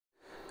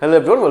Hello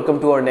everyone,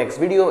 welcome to our next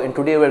video, and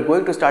today we are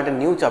going to start a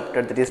new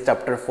chapter, that is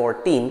chapter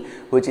 14,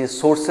 which is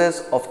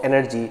sources of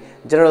energy,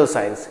 general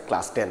science,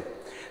 class 10.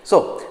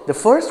 So the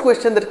first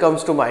question that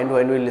comes to mind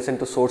when we listen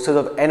to sources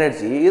of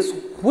energy is,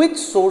 which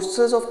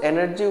sources of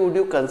energy would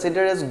you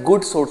consider as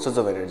good sources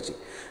of energy?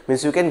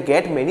 Means you can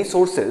get many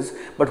sources,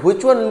 but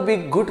which one will be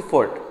good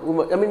for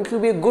it? I mean, it will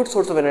be a good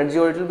source of energy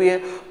or it will be a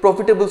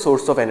profitable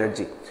source of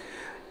energy.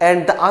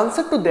 And the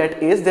answer to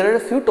that is, there are a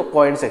few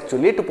points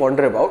actually to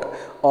ponder about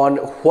on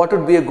what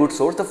would be a good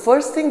source. The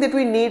first thing that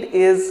we need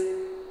is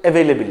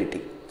availability.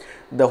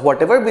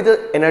 Whatever be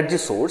the energy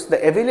source,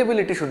 the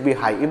availability should be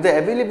high. If the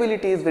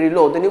availability is very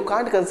low, then you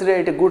can't consider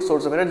it a good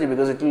source of energy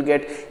because it will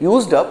get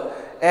used up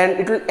and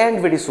it will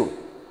end very soon.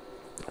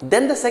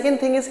 Then the second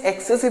thing is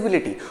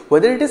accessibility.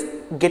 Whether it is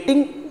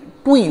getting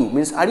to you,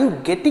 means are you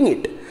getting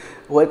it?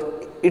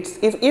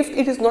 If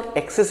it is not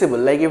accessible,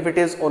 like if it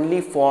is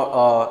only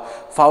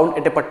found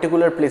at a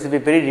particular place, in a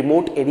very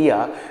remote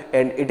area,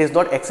 and it is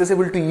not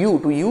accessible to you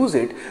to use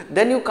it,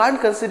 then you can't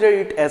consider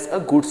it as a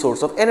good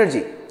source of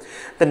energy.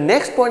 The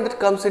next point that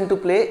comes into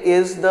play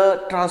is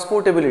the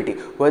transportability,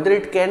 whether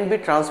it can be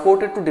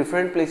transported to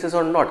different places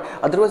or not.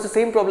 Otherwise the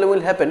same problem will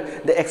happen,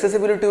 the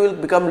accessibility will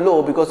become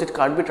low because it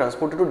can't be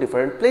transported to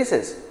different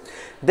places.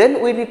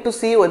 Then we need to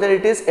see whether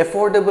it is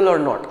affordable or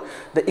not.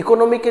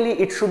 Economically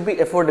it should be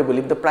affordable.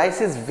 If the price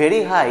is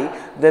very high,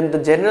 then the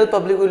general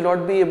public will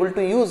not be able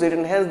to use it,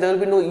 and hence there will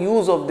be no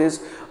use of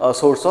this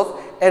source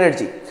of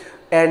energy.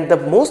 And the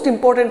most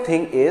important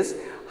thing is,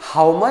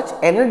 how much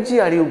energy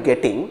are you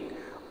getting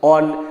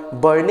on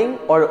burning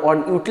or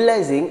on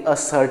utilizing a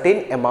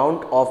certain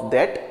amount of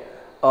that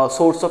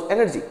source of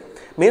energy.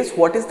 Means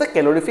what is the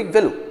calorific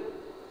value?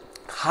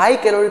 High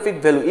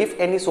calorific value, if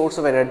any source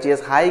of energy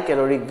has high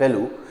caloric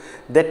value,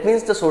 that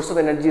means the source of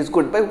energy is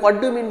good. But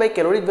what do you mean by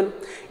caloric value?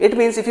 It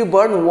means if you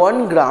burn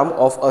 1 gram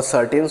of a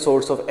certain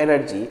source of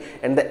energy,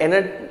 and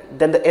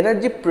then the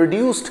energy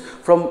produced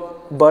from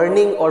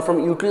burning or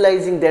from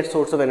utilizing that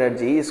source of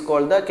energy is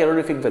called the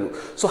calorific value.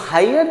 So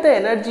higher the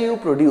energy you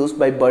produce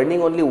by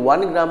burning only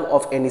 1 gram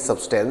of any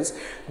substance,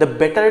 the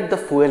better the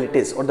fuel it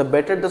is, or the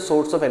better the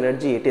source of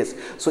energy it is.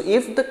 So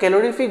if the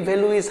calorific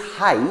value is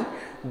high,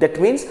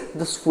 that means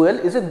this fuel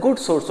is a good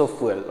source of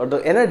fuel, or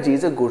the energy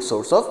is a good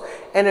source of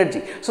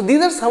energy. So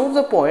these are some of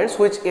the points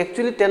which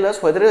actually tell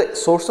us whether a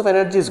source of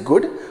energy is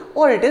good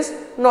or it is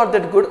not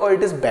that good or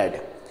it is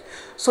bad.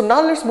 So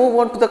now let's move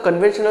on to the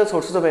conventional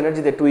sources of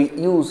energy that we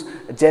use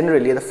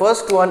generally. The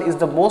first one is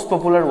the most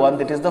popular one,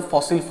 that is the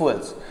fossil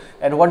fuels.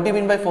 And what do you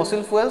mean by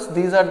fossil fuels?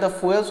 These are the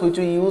fuels which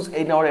we use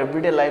in our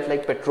everyday life,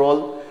 like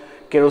petrol,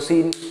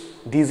 kerosene,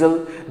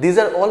 diesel. These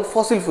are all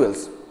fossil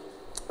fuels.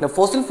 Now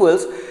fossil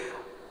fuels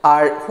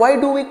are, why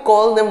do we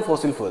call them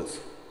fossil fuels?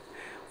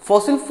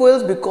 Fossil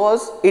fuels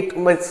because it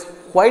means,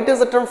 why does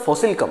the term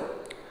fossil come?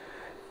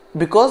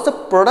 Because the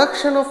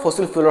production of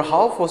fossil fuel, or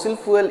how fossil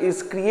fuel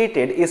is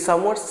created, is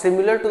somewhat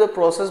similar to the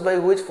process by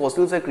which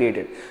fossils are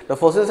created. The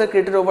fossils are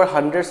created over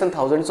hundreds and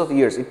thousands of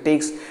years. It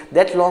takes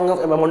that long of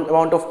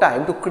amount of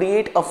time to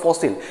create a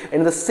fossil. And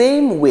in the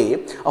same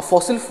way, a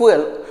fossil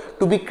fuel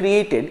to be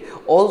created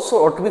also,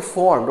 or to be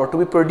formed or to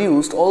be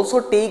produced,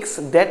 also takes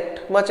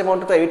that much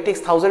amount of time. It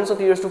takes thousands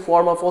of years to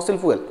form a fossil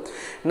fuel.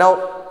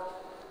 Now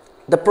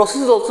the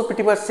process is also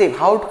pretty much same.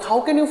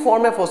 How can you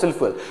form a fossil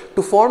fuel?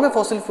 To form a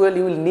fossil fuel,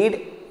 you will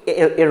need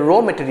a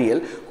raw material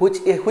which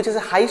is a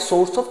high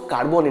source of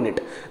carbon in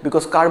it,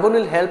 because carbon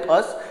will help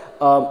us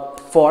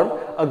form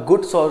a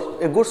good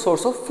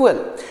source of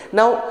fuel.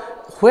 Now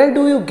where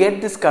do you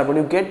get this carbon?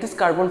 You get this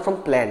carbon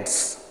from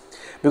plants,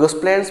 because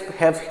plants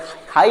have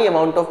high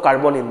amount of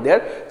carbon in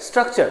their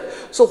structure.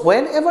 So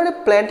whenever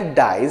a plant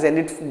dies and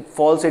it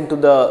falls into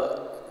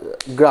the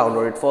ground,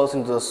 or it falls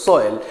into the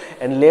soil,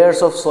 and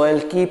layers of soil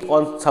keep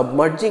on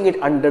submerging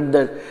it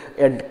under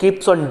and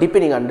keeps on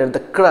deepening under the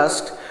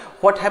crust,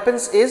 what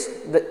happens is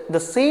the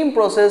same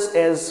process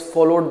is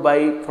followed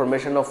by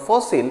formation of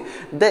fossil,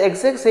 the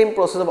exact same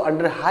process of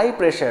under high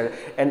pressure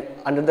and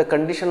under the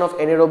condition of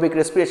anaerobic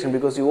respiration,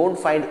 because you won't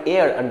find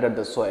air under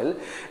the soil.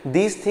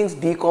 These things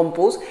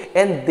decompose,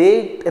 and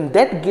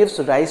that gives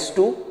rise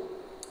to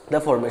the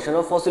formation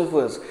of fossil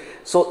fuels.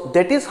 So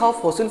that is how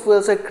fossil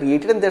fuels are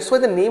created, and that's why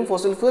the name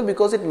fossil fuel,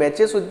 because it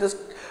matches with this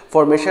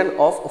formation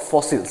of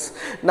fossils.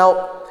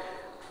 Now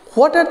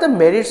what are the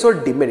merits or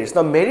demerits?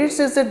 Now merits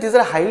is that these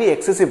are highly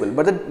accessible,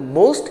 but the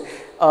most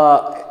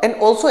and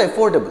also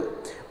affordable,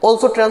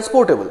 also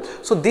transportable.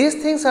 So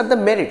these things are the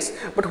merits.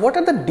 But what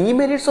are the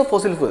demerits of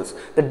fossil fuels?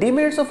 The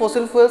demerits of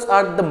fossil fuels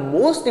are, the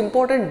most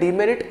important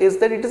demerit is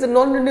that it is a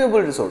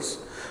non-renewable resource.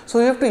 So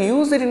you have to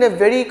use it in a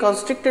very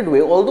constricted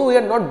way. Although we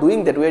are not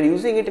doing that, we are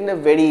using it in a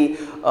very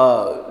we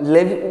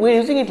are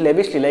using it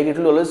lavishly, like it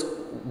will always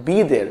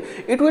be there.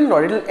 It will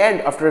not, it will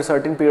end after a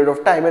certain period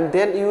of time, and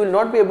then you will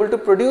not be able to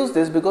produce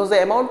this, because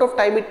the amount of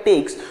time it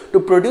takes to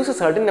produce a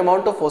certain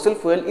amount of fossil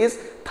fuel is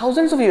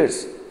thousands of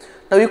years.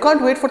 Now you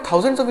can't wait for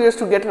thousands of years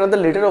to get another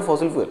liter of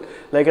fossil fuel,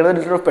 like another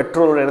liter of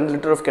petrol or another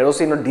liter of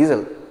kerosene or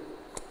diesel.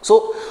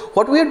 So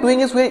what we are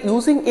doing is we are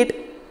using it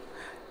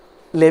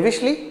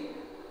lavishly,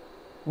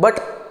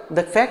 but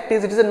the fact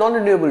is it is a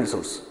non-renewable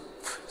resource.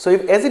 So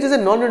as it is a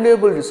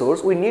non-renewable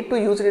resource, we need to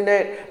use it in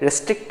a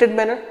restricted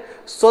manner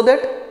so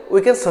that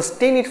we can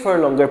sustain it for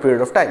a longer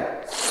period of time.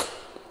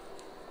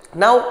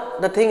 Now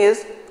the thing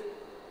is,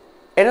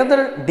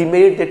 another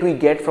demerit that we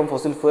get from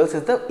fossil fuels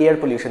is the air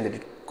pollution that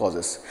it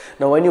causes.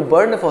 Now when you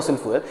burn a fossil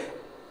fuel,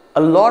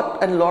 a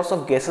lot and lots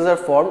of gases are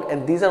formed,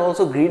 and these are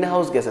also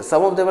greenhouse gases.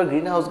 Some of them are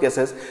greenhouse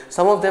gases,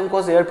 some of them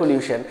cause air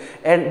pollution,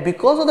 and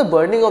because of the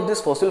burning of this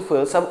fossil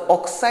fuel, some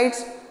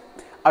oxides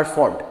are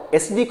formed,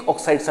 acidic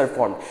oxides are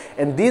formed,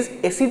 and these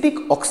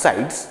acidic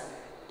oxides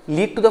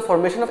lead to the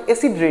formation of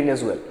acid rain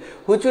as well,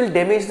 which will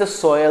damage the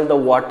soil, the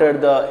water,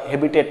 the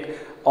habitat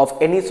of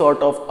any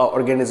sort of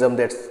organism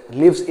that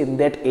lives in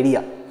that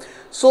area.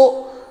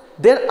 So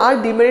there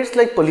are demerits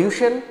like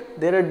pollution,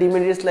 there are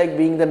demerits like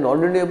being the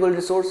non-renewable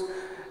resource,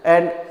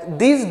 and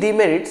these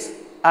demerits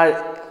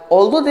are,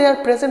 although they are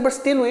present, but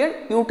still we are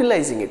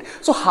utilizing it.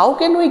 So how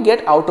can we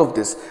get out of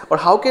this, or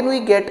how can we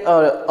get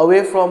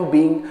away from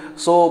being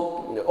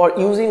so, or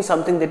using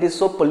something that is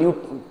so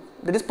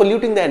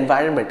polluting the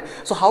environment?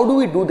 So how do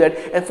we do that?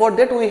 And for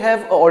that we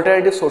have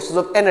alternative sources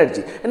of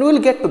energy, and we will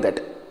get to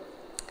that.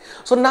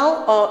 So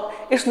now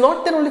it's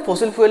not that only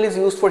fossil fuel is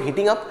used for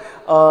heating up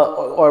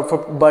or for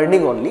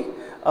burning only.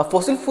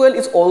 Fossil fuel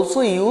is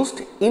also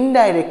used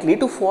indirectly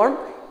to form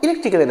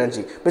electrical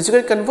energy, but you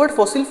can convert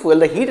fossil fuel,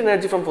 the heat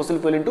energy from fossil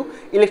fuel, into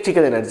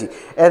electrical energy,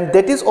 and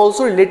that is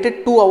also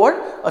related to our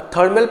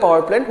thermal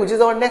power plant, which is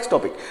our next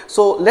topic.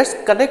 So let's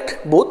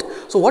connect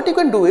both. So what you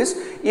can do is,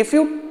 if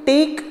you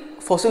take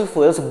fossil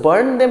fuels,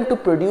 burn them to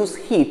produce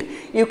heat,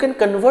 you can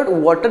convert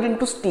water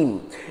into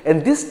steam,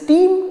 and this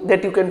steam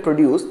that you can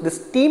produce, the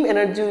steam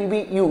energy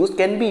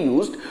can be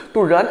used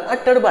to run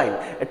a turbine.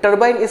 A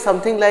turbine is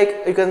something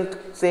like, you can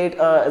say it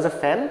as a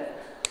fan,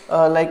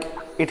 like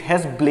it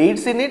has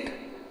blades in it.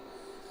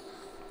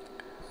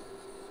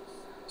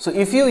 So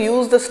if you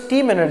use the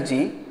steam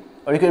energy,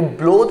 or you can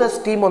blow the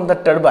steam on the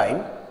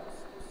turbine,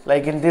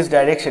 like in this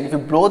direction, if you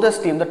blow the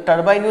steam, the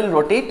turbine will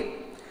rotate.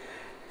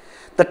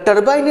 The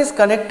turbine is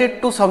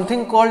connected to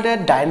something called a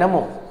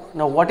dynamo.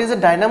 Now what is a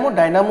dynamo?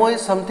 Dynamo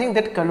is something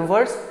that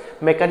converts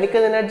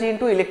mechanical energy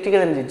into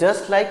electrical energy,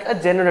 just like a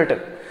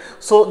generator.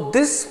 So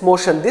this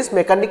motion, this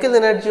mechanical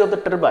energy of the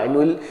turbine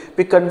will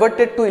be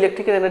converted to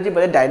electrical energy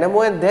by the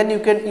dynamo, and then you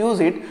can use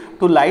it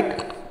to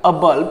light a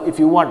bulb if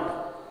you want.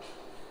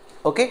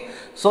 Okay,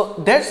 so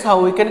that's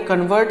how we can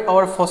convert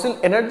our fossil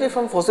energy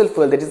from fossil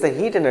fuel, that is the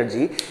heat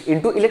energy,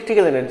 into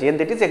electrical energy, and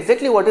that is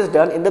exactly what is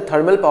done in the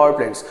thermal power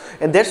plants.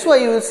 And that's why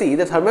you will see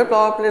the thermal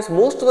power plants,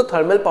 most of the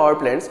thermal power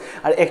plants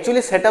are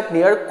actually set up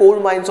near coal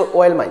mines or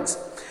oil mines,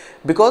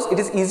 because it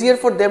is easier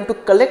for them to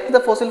collect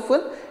the fossil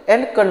fuel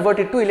and convert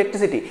it to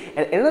electricity.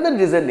 And another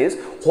reason is,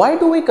 why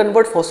do we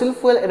convert fossil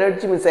fuel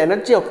energy, means the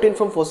energy obtained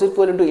from fossil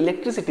fuel, into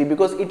electricity?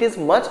 Because it is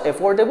much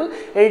affordable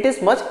and it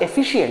is much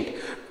efficient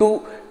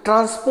to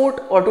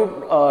transport or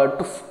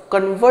to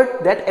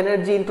convert that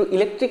energy into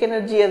electric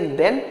energy and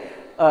then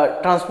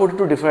transport it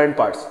to different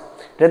parts.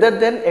 Rather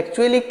than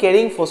actually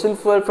carrying fossil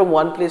fuel from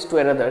one place to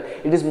another,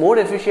 it is more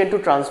efficient to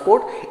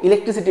transport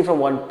electricity from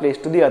one place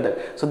to the other.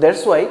 So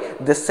that's why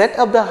they set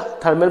up the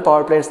thermal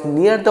power plants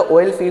near the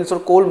oil fields or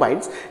coal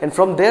mines, and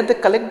from there they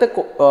collect the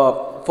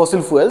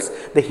fossil fuels,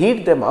 they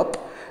heat them up,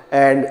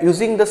 and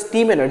using the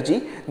steam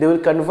energy they will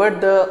convert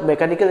the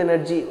mechanical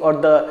energy, or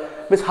the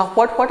means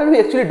what are we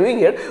actually doing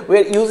here? We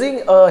are using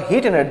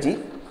heat energy,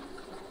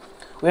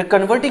 we are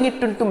converting it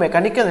into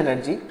mechanical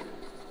energy,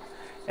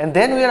 and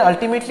then we are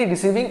ultimately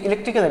receiving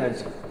electrical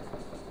energy.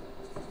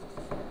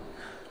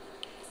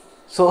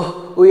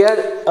 So we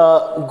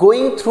are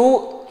going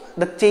through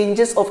the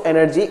changes of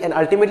energy and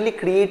ultimately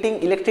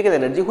creating electrical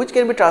energy, which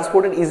can be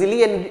transported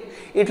easily, and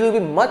it will be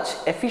much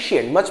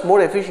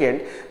more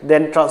efficient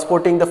than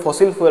transporting the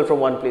fossil fuel from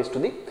one place to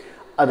the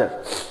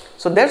other.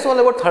 So that's all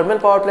about thermal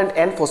power plant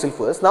and fossil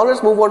fuels. Now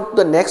let's move on to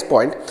the next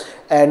point,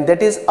 and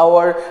that is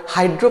our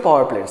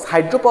hydropower plants.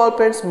 Hydropower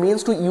plants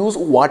means to use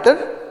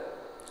water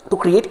to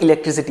create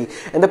electricity,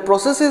 and the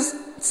process is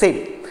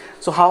same.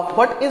 So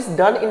what is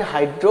done in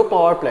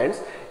hydropower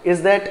plants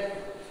is that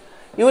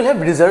you will have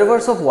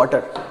reservoirs of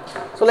water,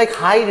 so like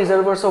high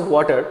reservoirs of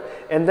water,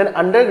 and then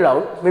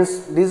underground,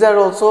 means these are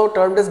also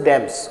termed as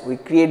dams. We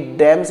create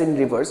dams in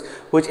rivers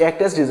which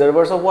act as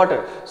reservoirs of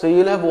water. So you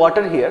will have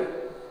water here,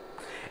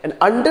 and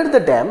under the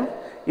dam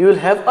you will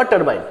have a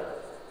turbine.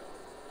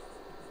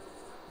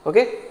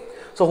 Okay,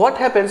 so what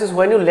happens is,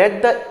 when you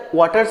let the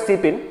water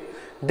seep in,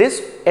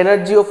 this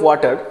energy of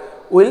water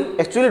will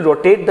actually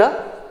rotate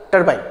the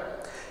turbine.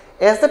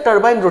 As the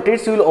turbine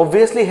rotates, you will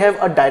obviously have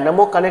a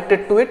dynamo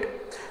connected to it.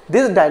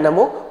 This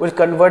dynamo will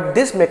convert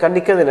this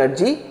mechanical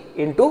energy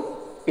into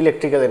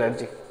electrical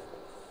energy.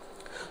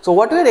 So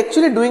what we are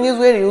actually doing is,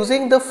 we are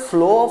using the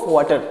flow of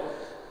water.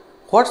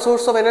 What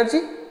source of energy?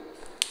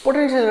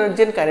 Potential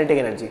energy and kinetic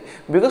energy.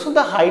 Because of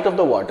the height of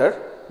the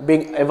water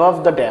being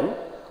above the dam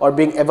or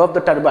being above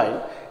the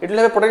turbine, it will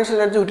have a potential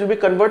energy which will be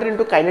converted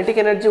into kinetic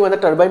energy when the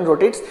turbine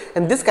rotates,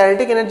 and this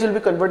kinetic energy will be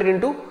converted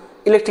into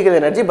electrical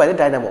energy by the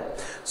dynamo.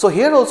 So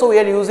here also we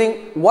are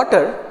using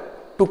water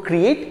to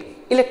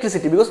create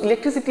electricity, because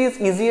electricity is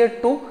easier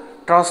to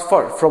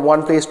transfer from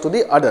one place to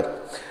the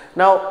other.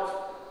 Now,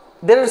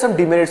 there are some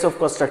demerits of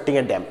constructing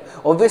a dam.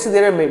 Obviously,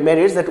 there are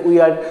merits that we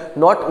are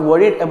not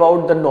worried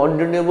about the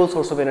non-renewable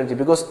source of energy,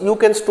 because you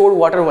can store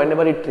water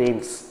whenever it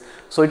rains.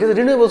 So, it is a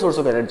renewable source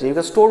of energy. You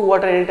can store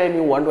water anytime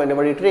you want,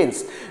 whenever it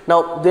rains.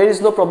 Now, there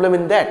is no problem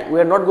in that. We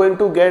are not going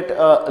to get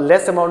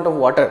less amount of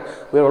water.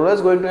 We are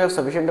always going to have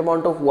sufficient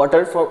amount of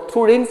water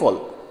through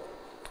rainfall.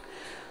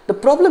 The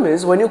problem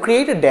is, when you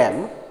create a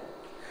dam,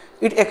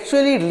 it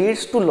actually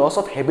leads to loss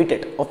of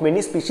habitat of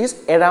many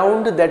species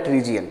around that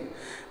region.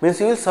 Means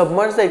you will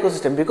submerge the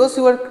ecosystem, because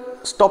you are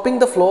stopping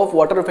the flow of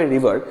water of a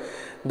river.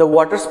 The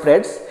water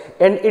spreads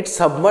and it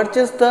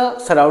submerges the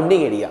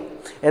surrounding area,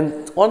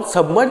 and on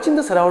submerging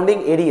the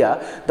surrounding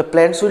area, the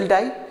plants will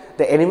die,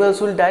 the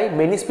animals will die,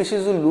 many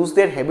species will lose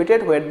their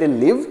habitat where they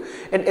live,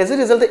 and as a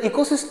result the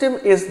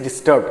ecosystem is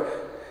disturbed.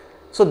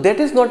 So, that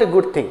is not a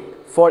good thing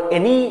for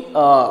any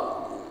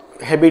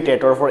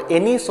habitat or for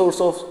any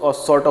source of or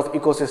sort of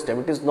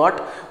ecosystem. It is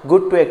not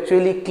good to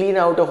actually clean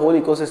out a whole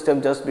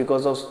ecosystem just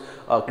because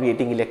of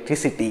creating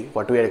electricity,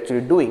 what we are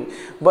actually doing,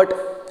 but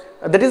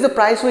that is the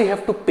price we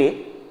have to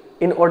pay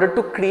in order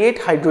to create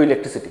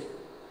hydroelectricity.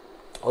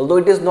 Although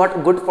it is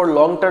not good for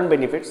long term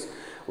benefits,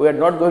 we are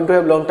not going to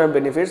have long term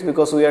benefits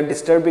because we are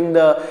disturbing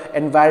the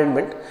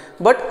environment,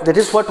 but that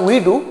is what we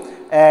do,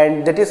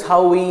 and that is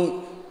how we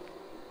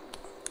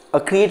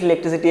create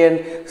electricity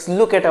and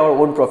look at our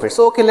own profit.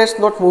 So, okay, let us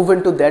not move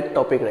into that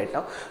topic right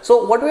now.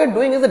 So, what we are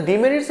doing is, the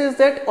demerits is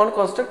that on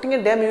constructing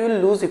a dam you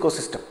will lose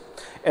ecosystem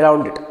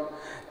around it,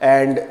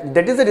 and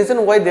that is the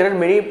reason why there are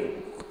many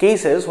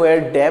cases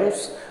where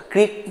dams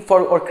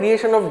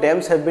creation of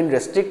dams have been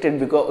restricted,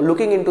 because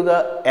looking into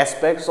the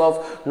aspects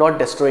of not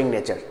destroying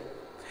nature.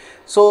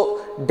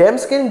 So,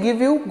 dams can give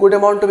you good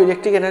amount of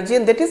electric energy,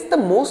 and that is the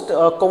most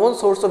common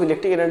source of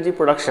electric energy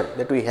production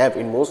that we have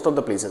in most of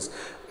the places.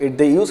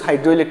 They use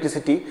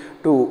hydroelectricity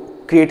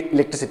to create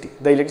electricity.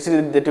 The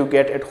electricity that you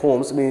get at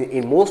homes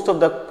in most of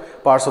the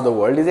parts of the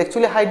world is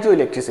actually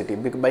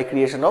hydroelectricity by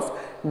creation of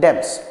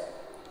dams.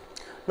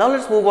 Now, let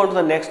us move on to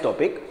the next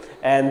topic,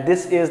 and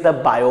this is the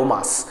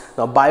biomass.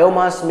 Now,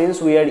 biomass means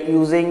we are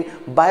using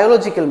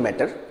biological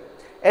matter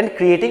and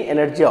creating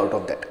energy out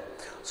of that.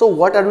 So,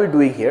 what are we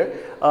doing here?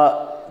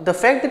 The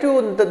fact that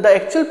the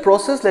actual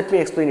process, let me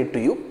explain it to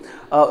you.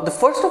 The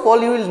first of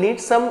all, you will need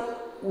some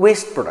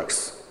waste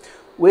products.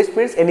 Waste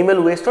means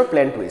animal waste or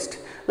plant waste,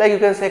 like you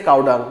can say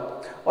cow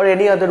dung or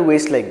any other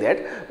waste like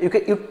that.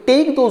 You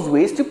take those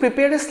waste, you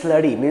prepare a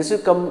slurry, means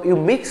you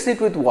mix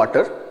it with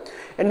water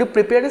and you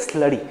prepare a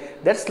slurry.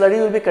 That slurry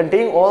will be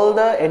containing all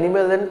the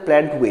animal and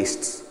plant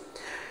wastes.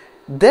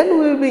 Then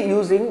we will be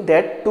using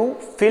that to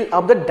fill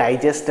up the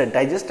digester.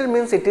 Digester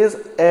means it is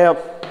a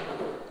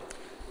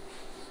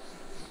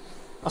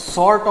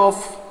sort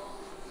of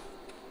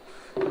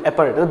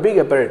apparatus, big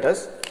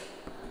apparatus.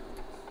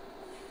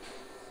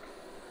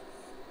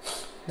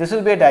 This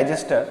will be a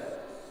digester.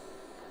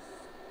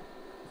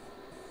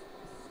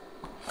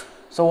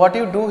 So, what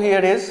you do here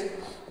is,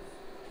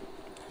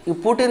 you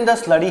put in the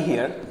slurry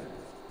here,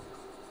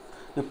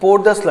 you pour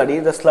the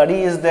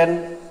slurry is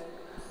then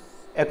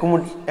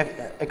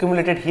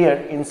accumulated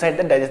here inside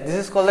the digester. This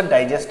is called the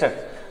digester,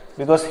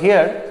 because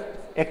here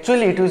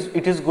actually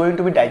it is going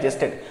to be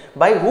digested.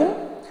 By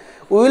whom?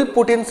 We will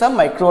put in some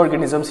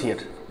microorganisms here.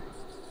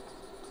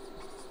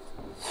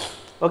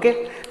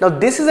 Okay. Now,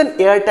 this is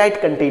an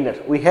airtight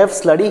container. We have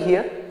slurry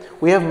here,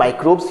 we have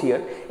microbes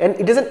here, and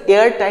it is an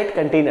airtight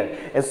container,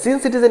 and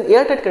since it is an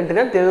airtight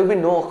container, there will be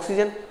no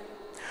oxygen.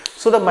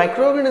 So, the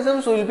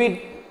microorganisms will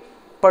be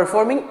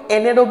performing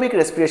anaerobic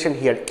respiration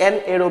here,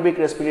 anaerobic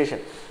respiration,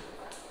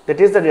 that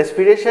is the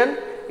respiration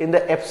in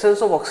the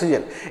absence of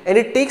oxygen, and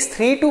it takes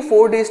 3 to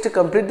 4 days to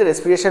complete the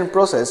respiration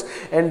process.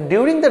 And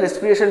during the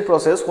respiration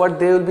process, what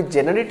they will be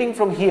generating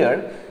from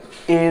here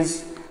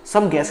is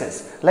some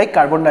gases like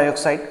carbon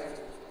dioxide,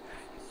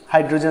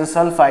 hydrogen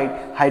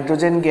sulfide,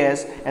 hydrogen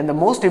gas, and the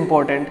most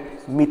important,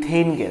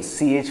 methane gas,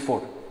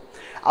 CH4.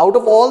 Out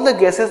of all the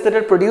gases that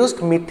are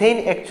produced,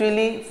 methane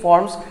actually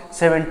forms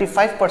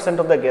 75%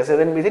 of the gases,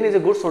 and methane is a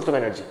good source of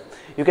energy.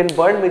 You can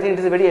burn methane, it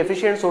is a very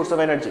efficient source of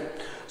energy.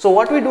 So,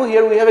 what we do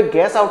here, we have a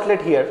gas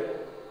outlet here,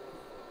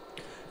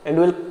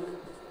 and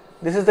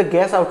this is the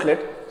gas outlet.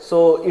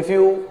 So, if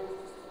you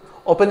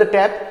open the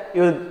tap,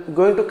 you are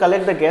going to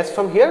collect the gas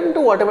from here into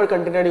whatever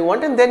container you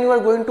want, and then you are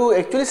going to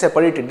actually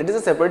separate it. That is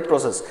a separate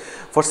process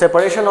for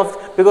separation of,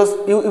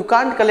 because you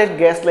can't collect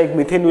gas like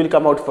methane will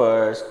come out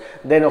first,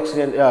 then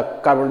oxygen,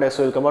 carbon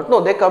dioxide will come out.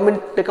 No, they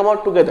come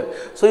out together.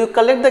 So, you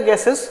collect the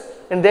gases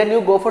and then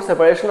you go for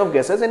separation of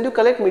gases, and you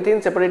collect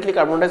methane separately,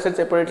 carbon dioxide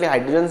separately,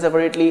 hydrogen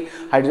separately,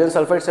 hydrogen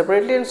sulfide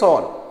separately, and so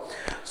on.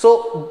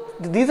 So,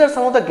 these are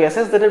some of the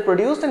gases that are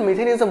produced, and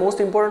methane is the most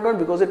important one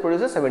because it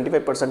produces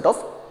 75%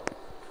 of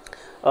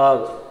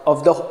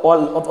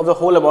the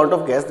whole amount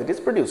of gas that is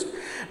produced.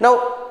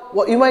 Now,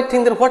 you might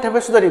think that what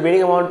happens to the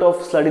remaining amount of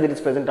slurry that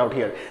is present out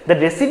here? The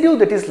residue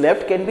that is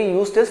left can be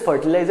used as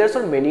fertilizers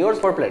or manures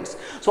for plants.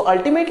 So,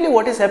 ultimately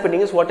what is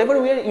happening is, whatever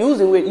we are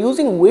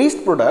using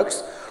waste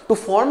products to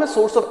form a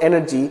source of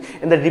energy,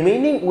 and the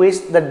remaining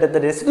waste, the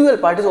residual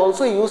part, is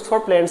also used for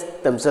plants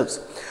themselves.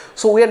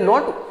 So we are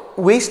not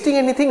wasting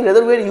anything,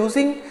 rather we are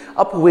using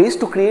up waste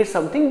to create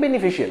something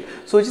beneficial.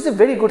 So which is a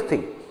very good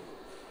thing.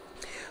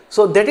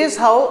 So that is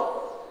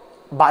how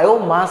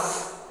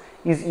biomass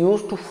is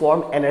used to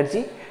form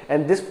energy,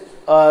 and this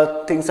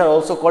things are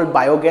also called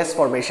biogas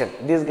formation.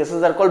 These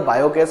gases are called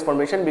biogas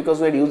formation because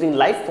we are using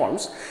life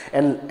forms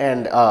and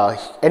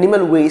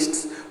animal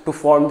wastes to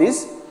form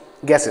these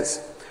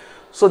gases.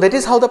 So that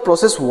is how the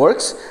process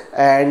works.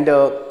 And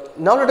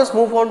now let us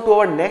move on to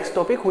our next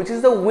topic, which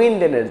is the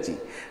wind energy.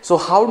 So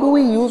how do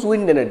we use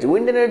wind energy?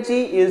 Wind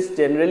energy is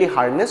generally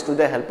harnessed with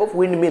the help of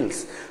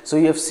windmills. So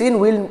you have seen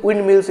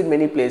windmills in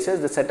many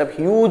places. They set up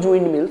huge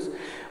windmills,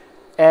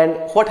 and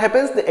what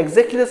happens,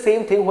 exactly the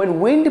same thing. When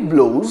wind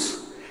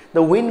blows,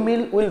 the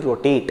windmill will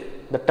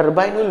rotate, the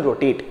turbine will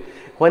rotate.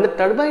 When the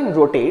turbine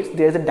rotates,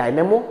 there is a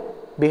dynamo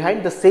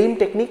behind. The same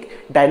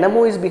technique,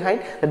 dynamo is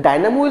behind. The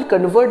dynamo will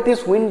convert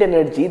this wind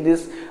energy,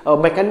 this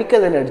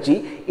mechanical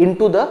energy,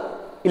 into the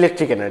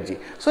electric energy.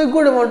 So a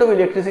good amount of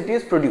electricity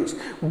is produced.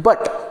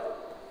 But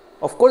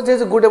of course there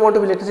is a good amount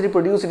of electricity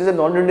produced. It is a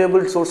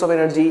non-renewable source of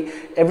energy.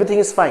 Everything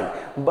is fine.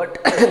 But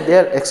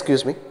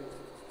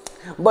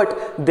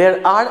but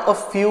there are a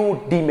few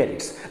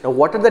demerits. Now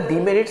what are the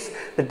demerits?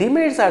 The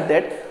demerits are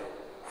that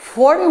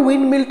for a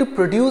windmill to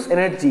produce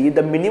energy,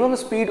 the minimum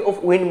speed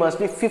of wind must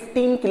be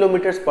 15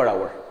 kilometers per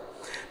hour.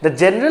 The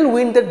general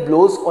wind that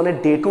blows on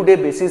a day-to-day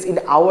basis in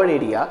our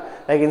area,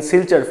 like in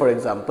Silchar for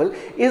example,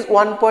 is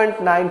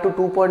 1.9 to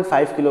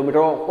 2.5 kilometer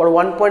or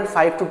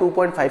 1.5 to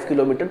 2.5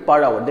 kilometer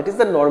per hour. That is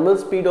the normal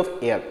speed of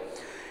air.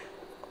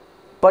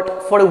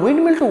 But for a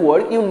windmill to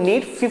work, you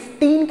need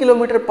 15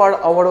 kilometer per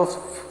hour of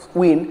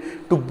wind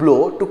to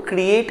blow to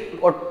create,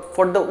 or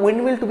for the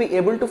windmill to be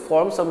able to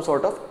form some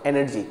sort of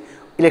energy,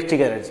 electric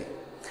energy.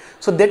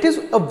 So that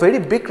is a very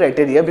big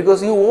criteria,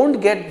 because you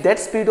won't get that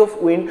speed of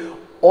wind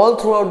all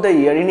throughout the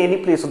year in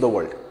any place of the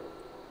world.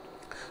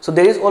 So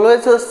there is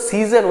always a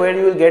season where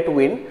you will get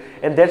wind,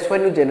 and that's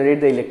when you generate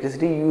the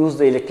electricity, you use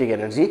the electric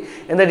energy,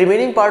 and the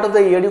remaining part of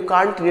the year you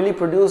can't really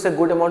produce a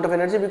good amount of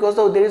energy, because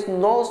there is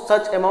no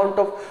such amount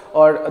of,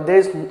 or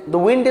the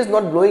wind is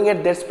not blowing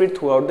at that speed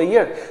throughout the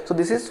year. So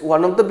this is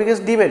one of the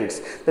biggest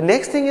demerits. The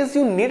next thing is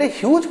you need a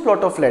huge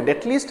plot of land,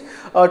 at least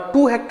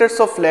 2 hectares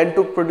of land,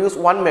 to produce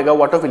 1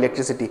 megawatt of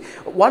electricity.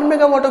 1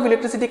 megawatt of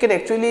electricity can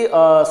actually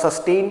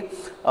sustain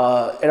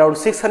around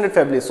 600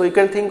 families. So you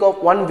can think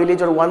of one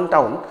village or one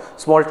town,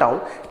 small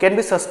town, can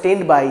be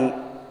sustained by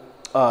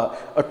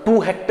a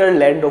 2-hectare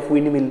land of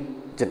windmill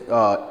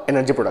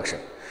energy production.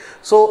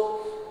 So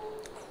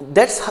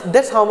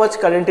that's how much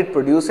current it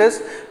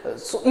produces.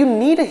 So you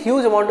need a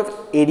huge amount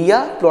of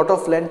area, plot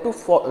of land,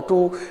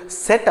 to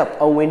set up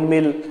a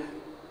windmill.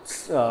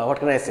 What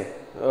can I say?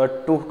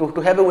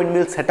 To have a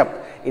windmill set up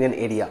in an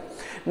area.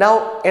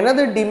 Now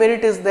another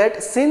demerit is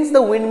that since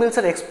the windmills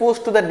are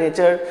exposed to the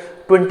nature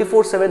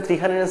 24/7,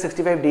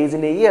 365 days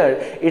in a year,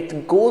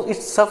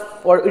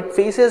 it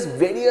faces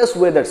various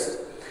weathers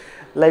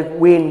like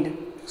wind,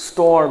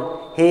 storm,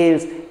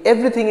 hails,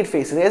 everything it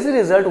faces. As a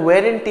result,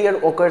 wear and tear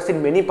occurs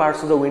in many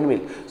parts of the windmill.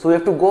 So we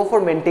have to go for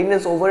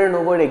maintenance over and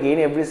over again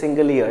every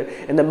single year,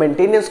 and the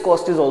maintenance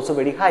cost is also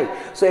very high.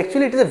 So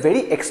actually it is a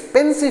very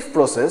expensive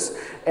process,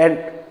 and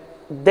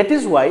that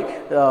is why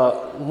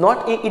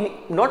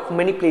not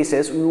many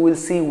places you will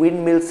see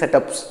windmill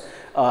setups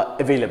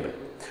available.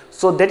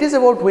 So that is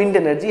about wind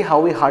energy,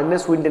 how we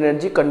harness wind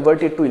energy,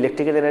 convert it to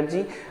electrical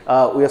energy.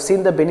 We have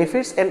seen the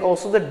benefits and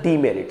also the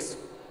demerits.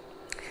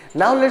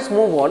 Now let's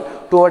move on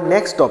to our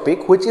next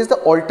topic, which is the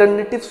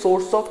alternative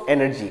source of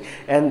energy,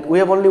 and we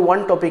have only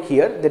one topic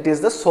here, that is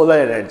the solar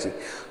energy.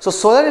 So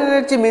solar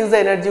energy means the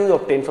energy we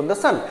obtain from the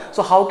sun.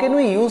 So how can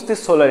we use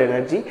this solar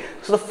energy?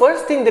 So the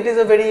first thing, that is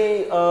a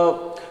very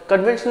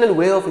conventional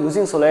way of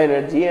using solar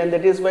energy, and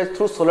that is by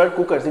through solar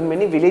cookers. In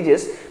many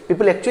villages,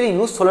 people actually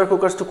use solar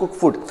cookers to cook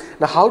food.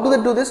 Now how do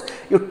they do this?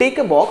 You take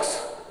a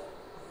box,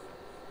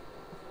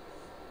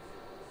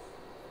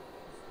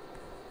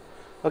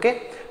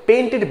 okay,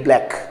 paint it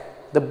black.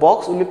 The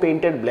box will be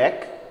painted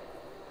black,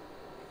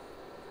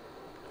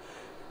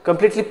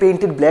 completely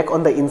painted black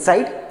on the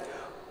inside.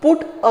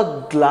 Put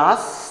a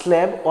glass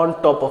slab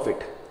on top of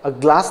it. A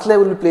glass slab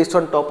will be placed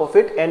on top of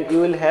it, and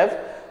you will have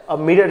a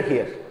mirror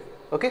here,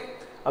 okay,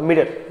 a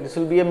mirror. This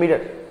will be a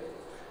mirror,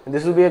 and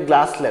this will be a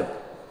glass slab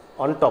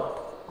on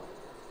top.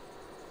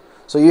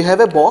 So you have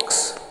a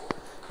box,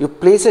 you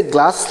place a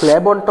glass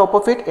slab on top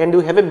of it, and you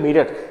have a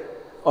mirror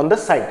on the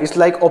side. It's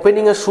like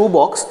opening a shoe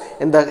box,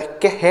 and the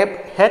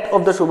head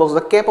of the shoe box,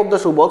 the cap of the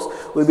shoe box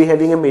will be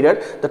having a mirror,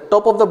 the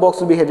top of the box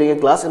will be having a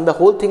glass, and the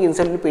whole thing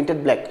inside will be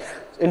painted black,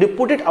 and you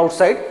put it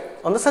outside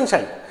on the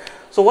sunshine.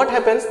 So what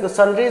happens? The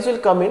sun rays will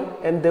come in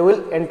and they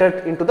will enter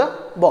into the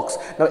box.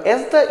 Now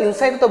as the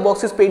inside of the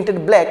box is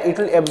painted black, it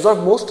will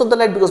absorb most of the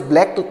light, because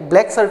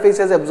black surface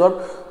has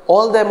absorbed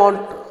all the amount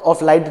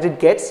of light that it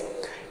gets.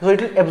 So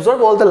it will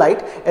absorb all the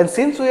light,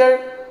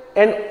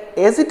 and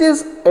as it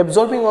is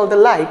absorbing all the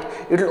light,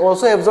 it will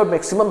also absorb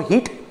maximum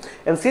heat,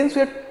 and since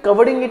we are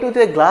covering it with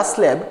a glass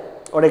slab,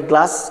 or a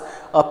glass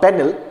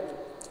panel,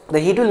 the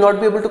heat will not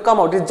be able to come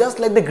out. It's just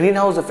like the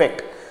greenhouse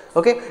effect.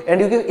 Okay,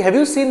 and have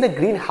you seen the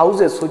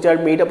greenhouses which are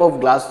made up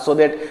of glass so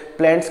that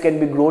plants can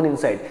be grown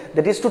inside?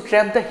 That is to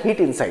trap the heat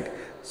inside.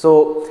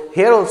 So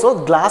here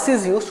also glass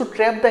is used to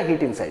trap the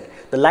heat inside.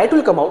 The light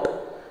will come out,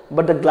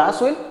 but the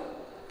glass will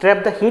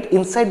trap the heat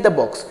inside the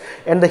box,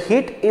 and the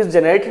heat is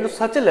generated to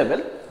such a level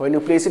when you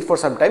place it for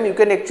some time. You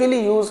can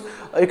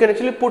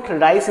actually put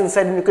rice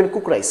inside and you can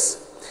cook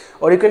rice,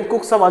 or you can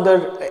cook some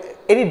other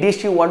any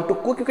dish you want to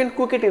cook. You can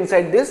cook it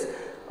inside this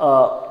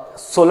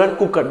solar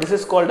cooker. This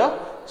is called a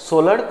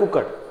solar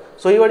cooker.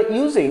 So you are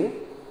using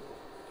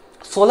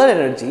solar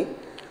energy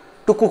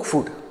to cook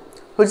food,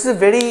 which is a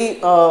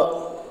very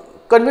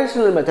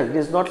conventional method. It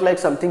is not like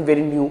something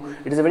very new.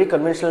 It is a very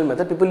conventional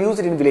method. People use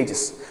it in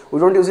villages. We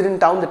don't use it in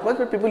town that much,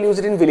 but people use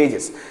it in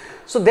villages.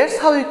 So that's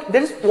how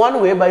that is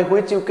one way by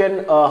which you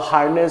can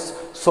harness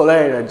solar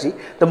energy.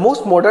 The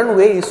most modern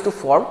way is to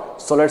form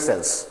solar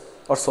cells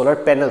or solar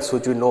panels,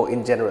 which we know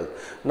in general.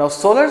 Now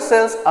solar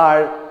cells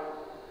are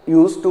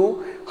used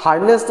to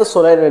harness the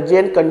solar energy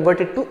and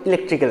convert it to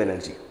electrical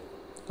energy.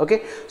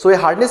 Okay, so we are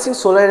harnessing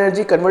solar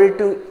energy,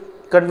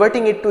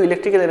 converting it to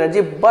electrical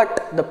energy,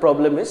 but the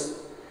problem is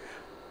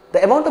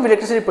the amount of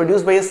electricity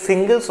produced by a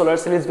single solar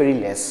cell is very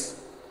less.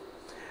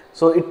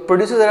 So it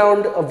produces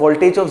around a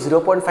voltage of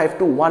 0.5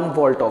 to 1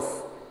 volt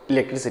of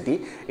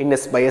electricity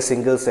by a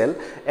single cell,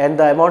 and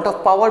the amount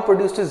of power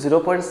produced is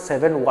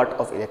 0.7 watt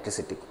of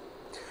electricity.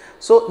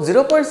 So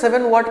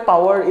 0.7 watt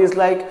power is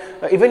like,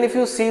 even if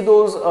you see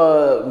those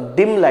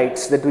dim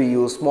lights that we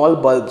use, small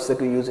bulbs that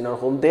we use in our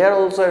home, they are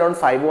also around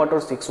 5 watt or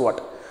 6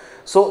 watt.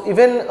 So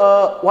even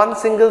one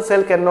single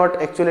cell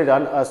cannot actually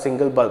run a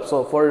single bulb.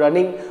 So for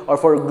running or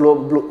for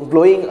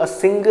glowing a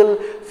single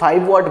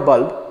 5 watt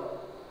bulb,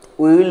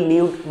 we will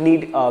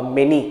need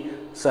many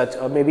such,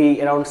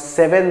 maybe around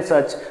 7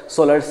 such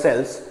solar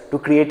cells to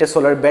create a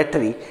solar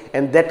battery,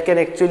 and that can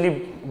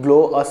actually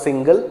glow a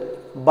single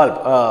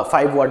bulb,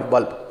 5 watt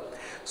bulb.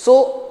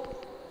 So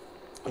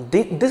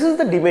this is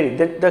the demerit,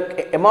 that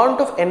the amount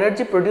of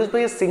energy produced by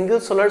a single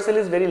solar cell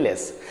is very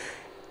less.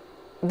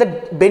 The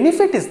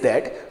benefit is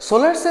that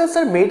solar cells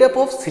are made up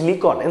of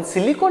silicon, and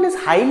silicon is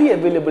highly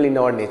available in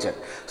our nature.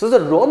 So the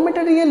raw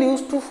material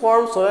used to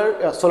form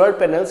solar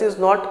panels is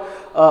not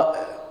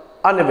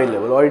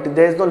unavailable, or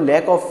there is no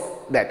lack of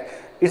that.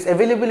 Its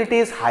availability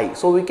is high,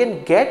 so we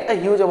can get a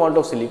huge amount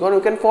of silicon, we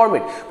can form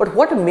it. But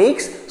what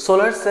makes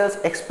solar cells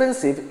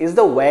expensive is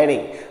the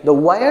wiring. The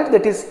wire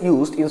that is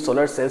used in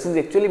solar cells is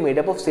actually made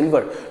up of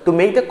silver to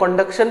make the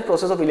conduction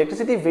process of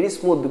electricity very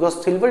smooth,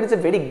 because silver is a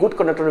very good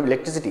conductor of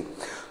electricity.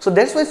 So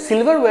that's why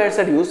silver wires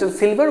are used, and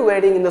silver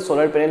wiring in the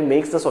solar panel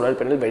makes the solar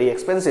panel very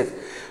expensive.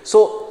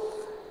 So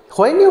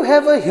when you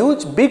have a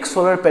huge big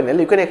solar panel,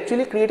 you can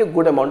actually create a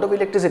good amount of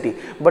electricity,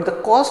 but the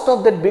cost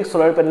of that big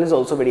solar panel is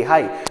also very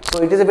high.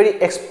 So it is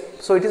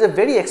a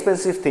very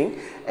expensive thing,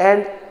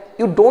 and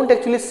you don't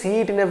actually see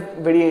it in a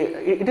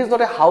it is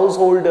not a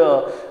household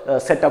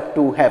setup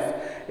to have.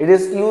 It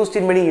is used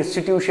in many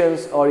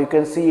institutions, or you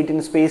can see it in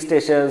space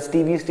stations,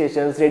 TV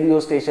stations, radio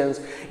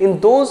stations. In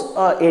those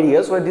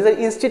areas where these are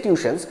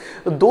institutions,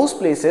 those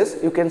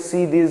places you can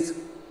see these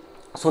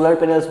solar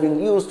panels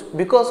being used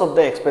because of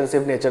the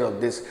expensive nature of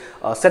this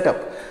setup.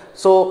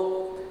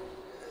 So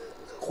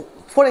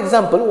for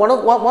example,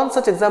 one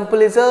such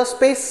example is a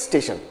space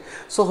station.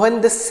 So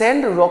when they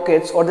send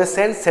rockets or they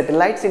send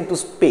satellites into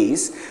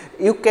space,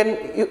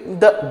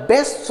 the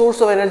best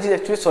source of energy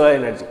is actually solar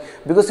energy,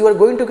 because you are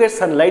going to get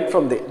sunlight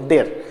from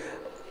there.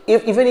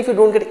 Even if you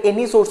don't get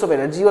any source of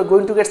energy, you are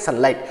going to get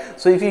sunlight.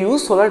 So if you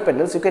use solar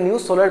panels, you can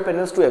use solar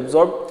panels to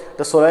absorb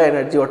the solar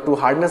energy or to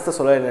harness the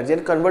solar energy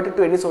and convert it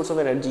to any source of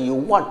energy you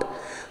want.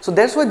 So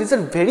that's why these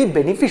are very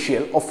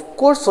beneficial. Of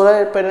course,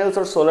 solar panels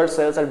or solar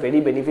cells are very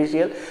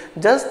beneficial.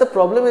 Just the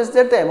problem is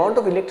that the amount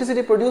of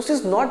electricity produced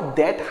is not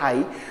that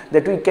high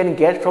that we can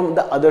get from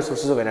the other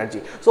sources of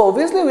energy. So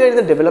obviously we are in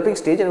the developing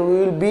stage, and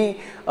we will be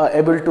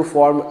able to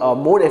form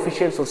more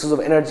efficient sources of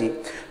energy.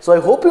 So I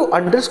hope you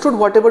understood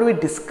whatever we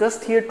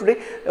discussed here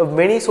today.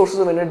 Many sources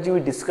of energy we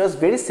discussed,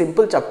 very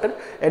simple chapter,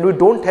 and we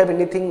don't have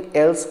anything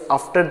else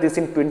after this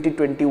in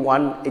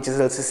 2021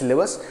 HSLC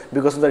syllabus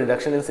because of the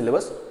reduction in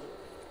syllabus.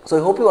 So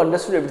I hope you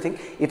understood everything.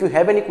 If you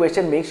have any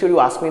question, make sure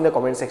you ask me in the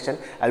comment section.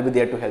 I'll be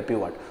there to help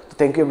you out. So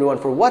thank you everyone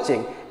for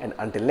watching, and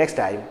until next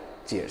time,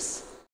 cheers.